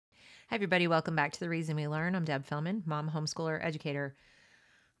Hi, everybody. Welcome back to The Reason We Learn. I'm Deb Fillman, mom, homeschooler, educator.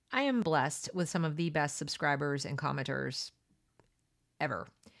 I am blessed with some of the best subscribers and commenters ever,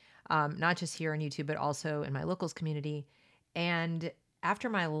 not just here on YouTube, but also in my locals community. And after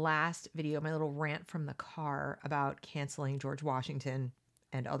my last video, my little rant from the car about canceling George Washington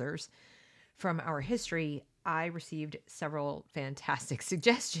and others from our history, I received several fantastic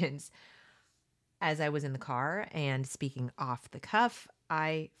suggestions. As I was in the car and speaking off the cuff,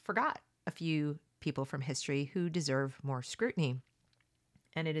 I forgot a few people from history who deserve more scrutiny.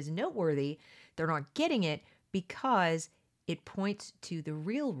 And it is noteworthy they're not getting it because it points to the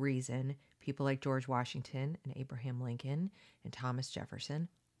real reason people like George Washington and Abraham Lincoln and Thomas Jefferson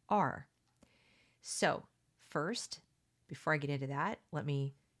are. So, first, before I get into that, let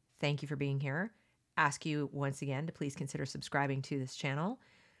me thank you for being here. Ask you once again to please consider subscribing to this channel.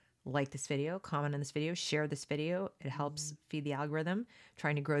 Like this video, comment on this video, share this video. It helps feed the algorithm,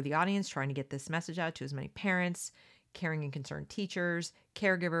 trying to grow the audience, trying to get this message out to as many parents, caring and concerned teachers,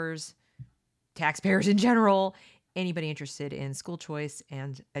 caregivers, taxpayers in general. Anybody interested in school choice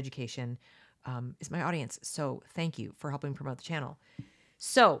and education is my audience. So thank you for helping promote the channel.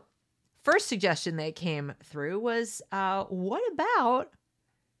 So first suggestion that came through was, what about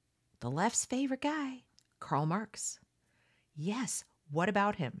the left's favorite guy, Karl Marx? Yes, what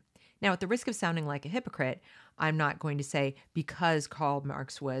about him? Now, at the risk of sounding like a hypocrite, I'm not going to say because Karl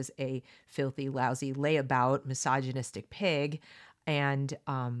Marx was a filthy, lousy, layabout, misogynistic pig and,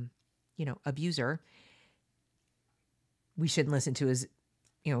 abuser, we shouldn't listen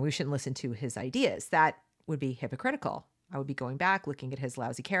to his ideas. That would be hypocritical. I would be going back, looking at his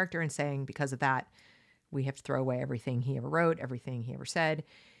lousy character and saying, because of that, we have to throw away everything he ever wrote, everything he ever said.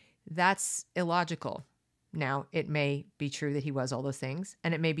 That's illogical. Now, it may be true that he was all those things,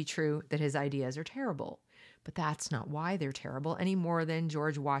 and it may be true that his ideas are terrible, but that's not why they're terrible any more than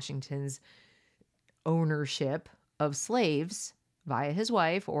George Washington's ownership of slaves via his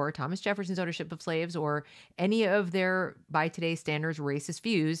wife, or Thomas Jefferson's ownership of slaves, or any of their, by today's standards, racist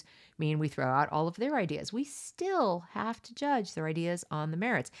views mean we throw out all of their ideas. We still have to judge their ideas on the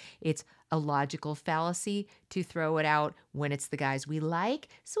merits. It's a logical fallacy to throw it out when it's the guys we like.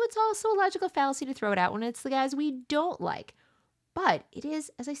 So it's also a logical fallacy to throw it out when it's the guys we don't like. But it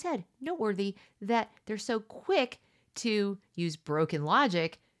is, as I said, noteworthy that they're so quick to use broken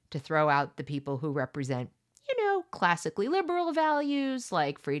logic to throw out the people who represent, classically liberal values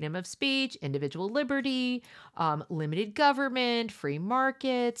like freedom of speech, individual liberty, limited government, free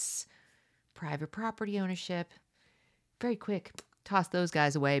markets, private property ownership. Very quick, toss those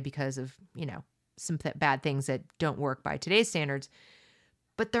guys away because of, some bad things that don't work by today's standards.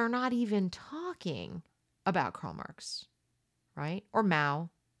 But they're not even talking about Karl Marx, right? Or Mao.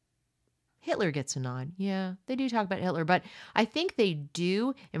 Hitler gets a nod. Yeah, they do talk about Hitler, but I think they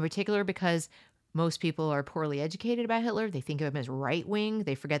do in particular because most people are poorly educated about Hitler. They think of him as right-wing.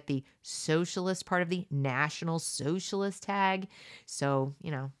 They forget the socialist part of the National Socialist tag. So,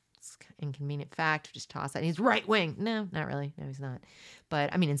 it's an inconvenient fact. Just toss that. He's right-wing. No, not really. No, he's not.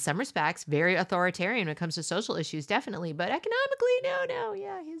 But, in some respects, very authoritarian when it comes to social issues, definitely. But economically, no.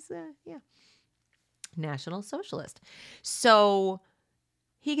 Yeah, he's, National Socialist. So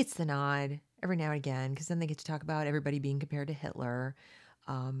he gets the nod every now and again because then they get to talk about everybody being compared to Hitler.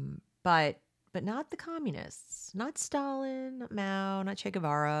 But not the communists, not Stalin, not Mao, not Che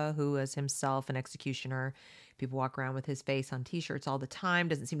Guevara, who was himself an executioner. People walk around with his face on T-shirts all the time.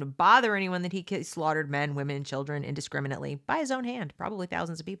 Doesn't seem to bother anyone that he slaughtered men, women, children indiscriminately by his own hand, probably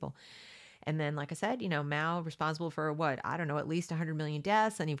thousands of people. And then, like I said, Mao responsible for at least 100 million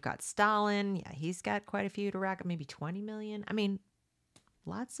deaths. And you've got Stalin. Yeah, he's got quite a few to rack up, maybe 20 million.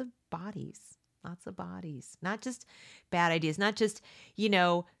 Lots of bodies, not just bad ideas, not just,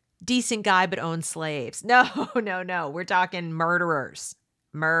 decent guy but owns slaves. No. We're talking murderers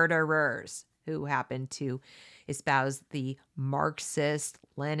who happen to espouse the Marxist,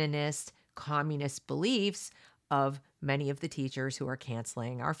 Leninist, communist beliefs of many of the teachers who are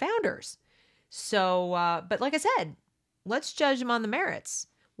canceling our founders. So, but like I said, let's judge them on the merits.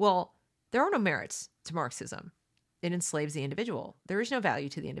 Well, there are no merits to Marxism. It enslaves the individual. There is no value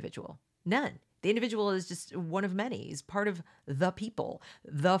to the individual. None. The individual is just one of many. He's part of the people,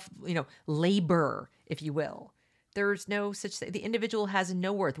 the, labor, if you will. There's no such thing. The individual has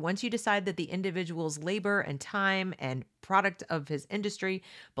no worth. Once you decide that the individual's labor and time and product of his industry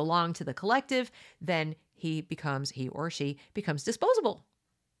belong to the collective, then he or she becomes disposable.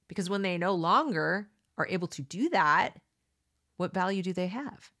 Because when they no longer are able to do that, what value do they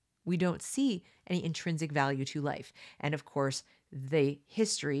have? We don't see any intrinsic value to life. And of course, the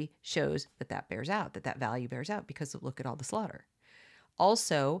history shows that bears out, that value bears out because look at all the slaughter.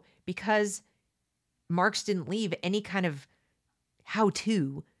 Also, because Marx didn't leave any kind of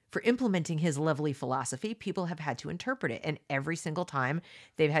how-to for implementing his lovely philosophy. People have had to interpret it. And every single time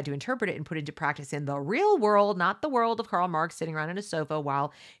they've had to interpret it and put it into practice in the real world, not the world of Karl Marx sitting around in a sofa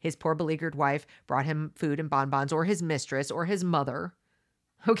while his poor beleaguered wife brought him food and bonbons, or his mistress or his mother.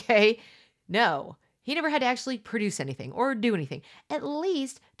 Okay? No. He never had to actually produce anything or do anything. At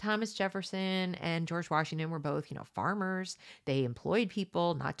least Thomas Jefferson and George Washington were both, farmers. They employed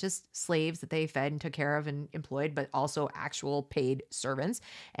people, not just slaves that they fed and took care of and employed, but also actual paid servants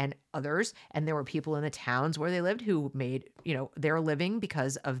and others. And there were people in the towns where they lived who made, their living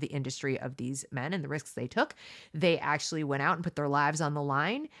because of the industry of these men and the risks they took. They actually went out and put their lives on the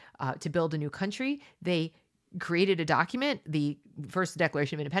line to build a new country. They created a document, the first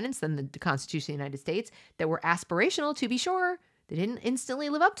Declaration of Independence, then the Constitution of the United States, that were aspirational, to be sure. They didn't instantly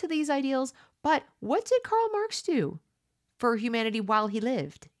live up to these ideals. But what did Karl Marx do for humanity while he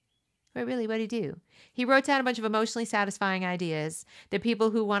lived? What did he do? He wrote down a bunch of emotionally satisfying ideas that people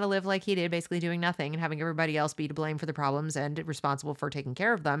who want to live like he did, basically doing nothing and having everybody else be to blame for the problems and responsible for taking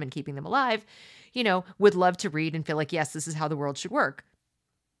care of them and keeping them alive, would love to read and feel like, yes, this is how the world should work.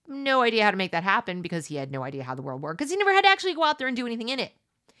 No idea how to make that happen, because he had no idea how the world worked, because he never had to actually go out there and do anything in it.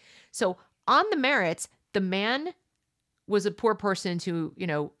 So on the merits, the man was a poor person to,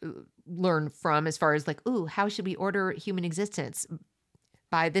 learn from, as far as like, how should we order human existence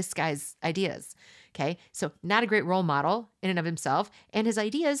by this guy's ideas? Okay. So not a great role model in and of himself. And his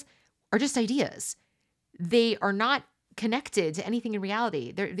ideas are just ideas. They are not connected to anything in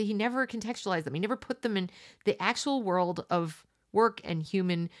reality. He never contextualized them. He never put them in the actual world of work and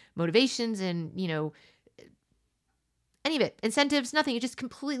human motivations and, any of it, incentives, nothing. He just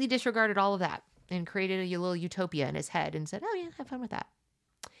completely disregarded all of that and created a little utopia in his head and said, oh yeah, have fun with that.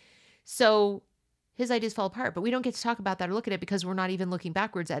 So his ideas fall apart, but we don't get to talk about that or look at it because we're not even looking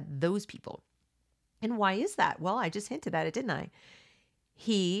backwards at those people. And why is that? Well, I just hinted at it, didn't I?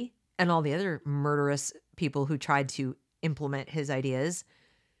 He and all the other murderous people who tried to implement his ideas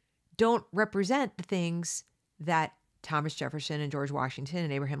don't represent the things that Thomas Jefferson and George Washington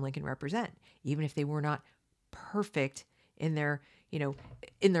and Abraham Lincoln represent, even if they were not perfect in their,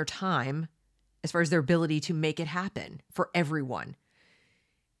 in their time, as far as their ability to make it happen for everyone.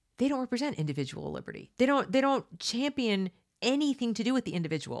 They don't represent individual liberty. They don't champion anything to do with the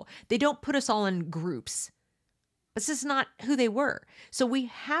individual. They don't put us all in groups. This is not who they were. So we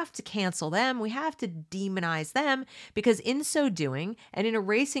have to cancel them. We have to demonize them, because in so doing and in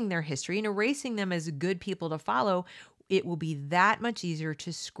erasing their history and erasing them as good people to follow, it will be that much easier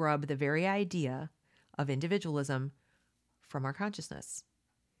to scrub the very idea of individualism from our consciousness.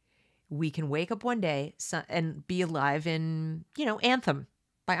 We can wake up one day and be alive in, Anthem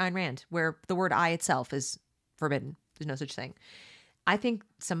by Ayn Rand, where the word I itself is forbidden. There's no such thing. I think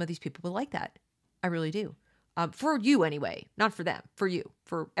some of these people will like that. I really do. For you anyway, not for them, for you,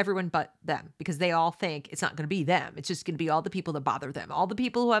 for everyone but them, because they all think it's not going to be them. It's just going to be all the people that bother them, all the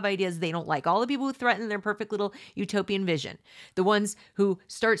people who have ideas they don't like, all the people who threaten their perfect little utopian vision, the ones who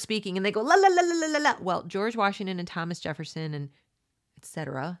start speaking and they go, la, la, la, la, la, la. Well, George Washington and Thomas Jefferson and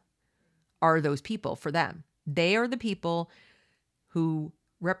etc. are those people for them. They are the people who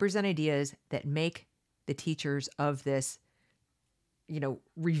represent ideas that make the teachers of this,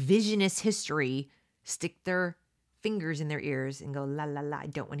 revisionist history stick their fingers in their ears and go, la, la, la, I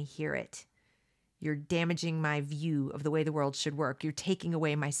don't want to hear it. You're damaging my view of the way the world should work. You're taking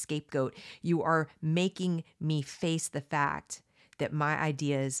away my scapegoat. You are making me face the fact that my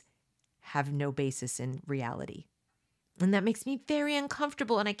ideas have no basis in reality. And that makes me very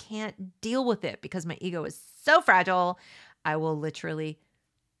uncomfortable, and I can't deal with it because my ego is so fragile. I will literally,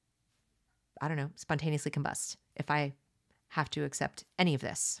 spontaneously combust if I have to accept any of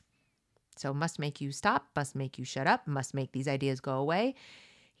this. So must make you stop, must make you shut up, must make these ideas go away.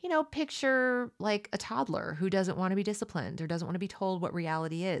 Picture like a toddler who doesn't want to be disciplined or doesn't want to be told what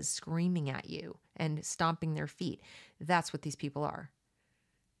reality is, screaming at you and stomping their feet. That's what these people are.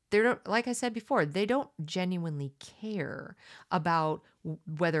 They don't, like I said before, they don't genuinely care about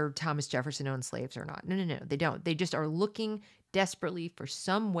whether Thomas Jefferson owned slaves or not. No, they don't. They just are looking desperately for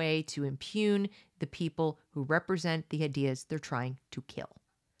some way to impugn the people who represent the ideas they're trying to kill.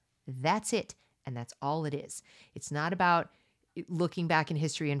 That's it. And that's all it is. It's not about looking back in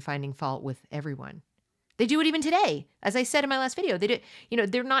history and finding fault with everyone. They do it even today. As I said in my last video,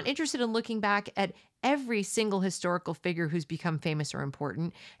 they're not interested in looking back at every single historical figure who's become famous or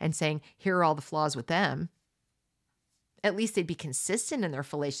important and saying, here are all the flaws with them. At least they'd be consistent in their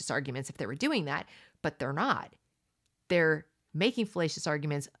fallacious arguments if they were doing that, but they're not. They're making fallacious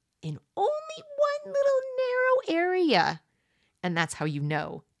arguments in only one little narrow area. And that's how you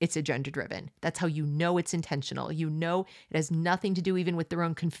know it's agenda-driven. That's how you know it's intentional. You know it has nothing to do even with their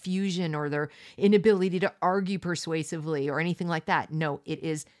own confusion or their inability to argue persuasively or anything like that. No, it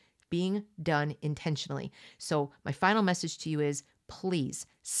is being done intentionally. So my final message to you is, please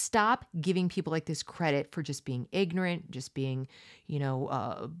stop giving people like this credit for just being ignorant, just being,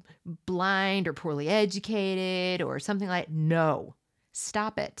 blind or poorly educated or something like that. No,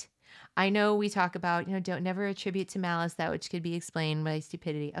 stop it. I know we talk about, don't never attribute to malice that which could be explained by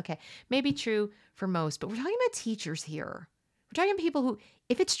stupidity. Okay, maybe true for most, but we're talking about teachers here. We're talking about people who,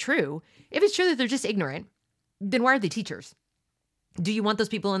 if it's true that they're just ignorant, then why are they teachers? Do you want those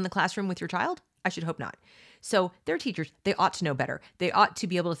people in the classroom with your child? I should hope not. So they're teachers. They ought to know better. They ought to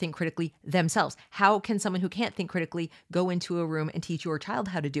be able to think critically themselves. How can someone who can't think critically go into a room and teach your child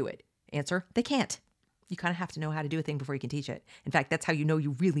how to do it? Answer, they can't. You kind of have to know how to do a thing before you can teach it. In fact, that's how you know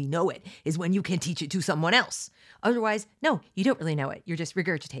you really know it, is when you can teach it to someone else. Otherwise, no, you don't really know it. You're just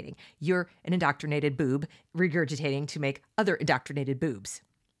regurgitating. You're an indoctrinated boob regurgitating to make other indoctrinated boobs.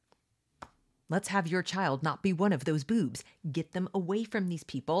 Let's have your child not be one of those boobs. Get them away from these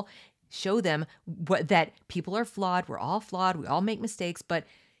people. Show them that people are flawed. We're all flawed. We all make mistakes, but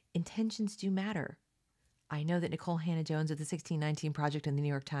intentions do matter. I know that Nicole Hannah-Jones of the 1619 Project and the New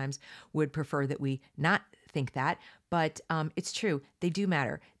York Times would prefer that we not think that, but it's true. They do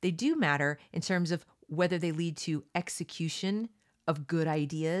matter. They do matter in terms of whether they lead to execution of good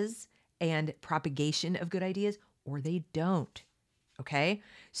ideas and propagation of good ideas, or they don't. Okay?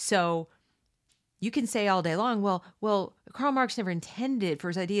 So you can say all day long, well, Karl Marx never intended for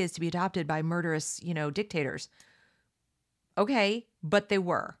his ideas to be adopted by murderous, dictators. Okay, but they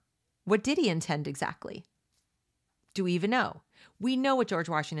were. What did he intend exactly? Do we even know? We know what George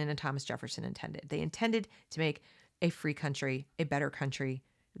Washington and Thomas Jefferson intended. They intended to make a free country, a better country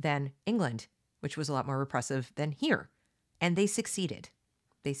than England, which was a lot more repressive than here. And they succeeded.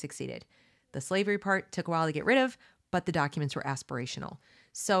 They succeeded. The slavery part took a while to get rid of, but the documents were aspirational.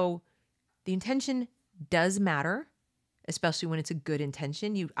 So the intention does matter, especially when it's a good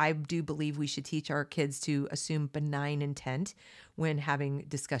intention. I do believe we should teach our kids to assume benign intent when having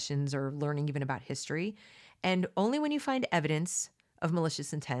discussions or learning even about history. And only when you find evidence of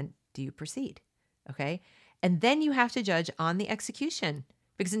malicious intent do you proceed, okay? And then you have to judge on the execution,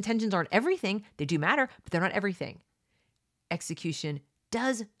 because intentions aren't everything. They do matter, but they're not everything. Execution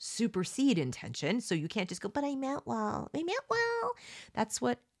does supersede intention, so you can't just go, but I meant well. That's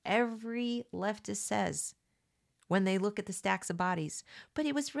what every leftist says when they look at the stacks of bodies. But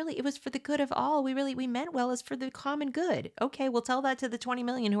it was for the good of all. We meant well. It's for the common good. Okay, we'll tell that to the 20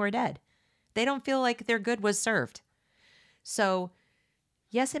 million who are dead. They don't feel like their good was served. So,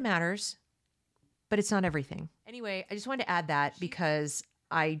 yes, it matters, but it's not everything. Anyway, I just wanted to add that because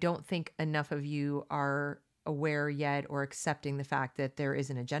I don't think enough of you are aware yet or accepting the fact that there is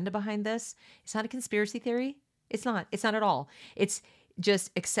an agenda behind this. It's not a conspiracy theory. It's not. It's not at all. It's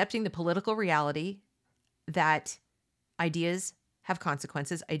just accepting the political reality that ideas have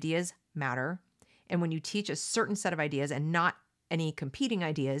consequences. Ideas matter. And when you teach a certain set of ideas and not any competing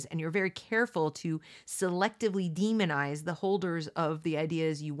ideas, and you're very careful to selectively demonize the holders of the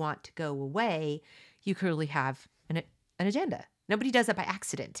ideas you want to go away, you clearly have an agenda. Nobody does that by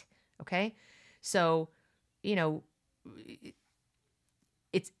accident, okay? So, it's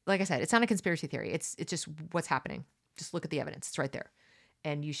like I said, it's not a conspiracy theory. It's just what's happening. Just look at the evidence. It's right there.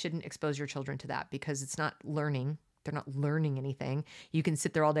 And you shouldn't expose your children to that because it's not learning. They're not learning anything. You can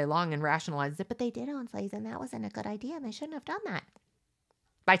sit there all day long and rationalize it, but they did own slaves and that wasn't a good idea and they shouldn't have done that.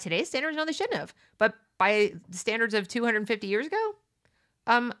 By today's standards, no, they shouldn't have. But by the standards of 250 years ago,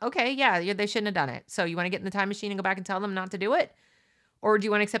 okay, yeah, they shouldn't have done it. So you want to get in the time machine and go back and tell them not to do it? Or do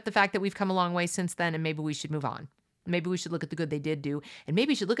you want to accept the fact that we've come a long way since then and maybe we should move on? Maybe we should look at the good they did do. And maybe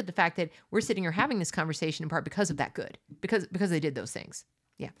we should look at the fact that we're sitting here having this conversation in part because of that good, because they did those things.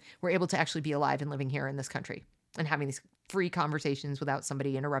 Yeah, we're able to actually be alive and living here in this country and having these free conversations without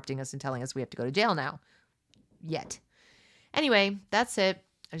somebody interrupting us and telling us we have to go to jail now. Yet. Anyway, that's it.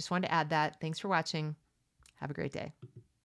 I just wanted to add that. Thanks for watching. Have a great day.